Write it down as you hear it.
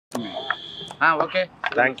Okay.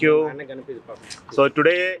 Thank you. So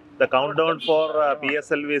today the countdown for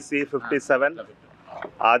PSLV C57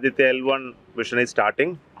 Aditya-L1 mission is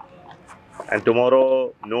starting, and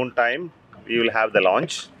tomorrow noon time we will have the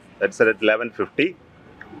launch. That's at 11:50.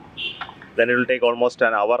 Then it will take almost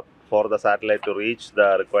an hour for the satellite to reach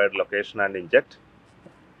the required location and inject.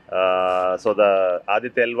 So the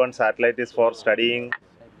Aditya-L1 satellite is for studying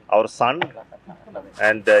our sun,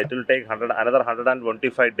 and it will take another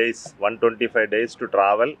 125 days, 125 days to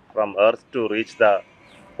travel from Earth to reach the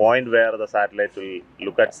point where the satellite will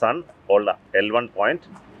look at sun, called L1 point.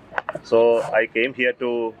 So I came here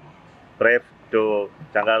to pray to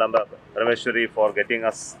Changalamba Parameshwari for getting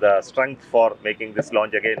us the strength for making this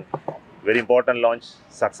launch again. Very important launch,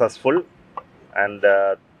 successful, and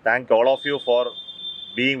thank all of you for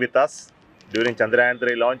being with us during Chandrayaan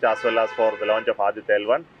 3 launch as well as for the launch of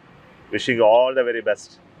Aditya-L1. Wishing you all the very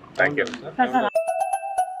best. Thank you.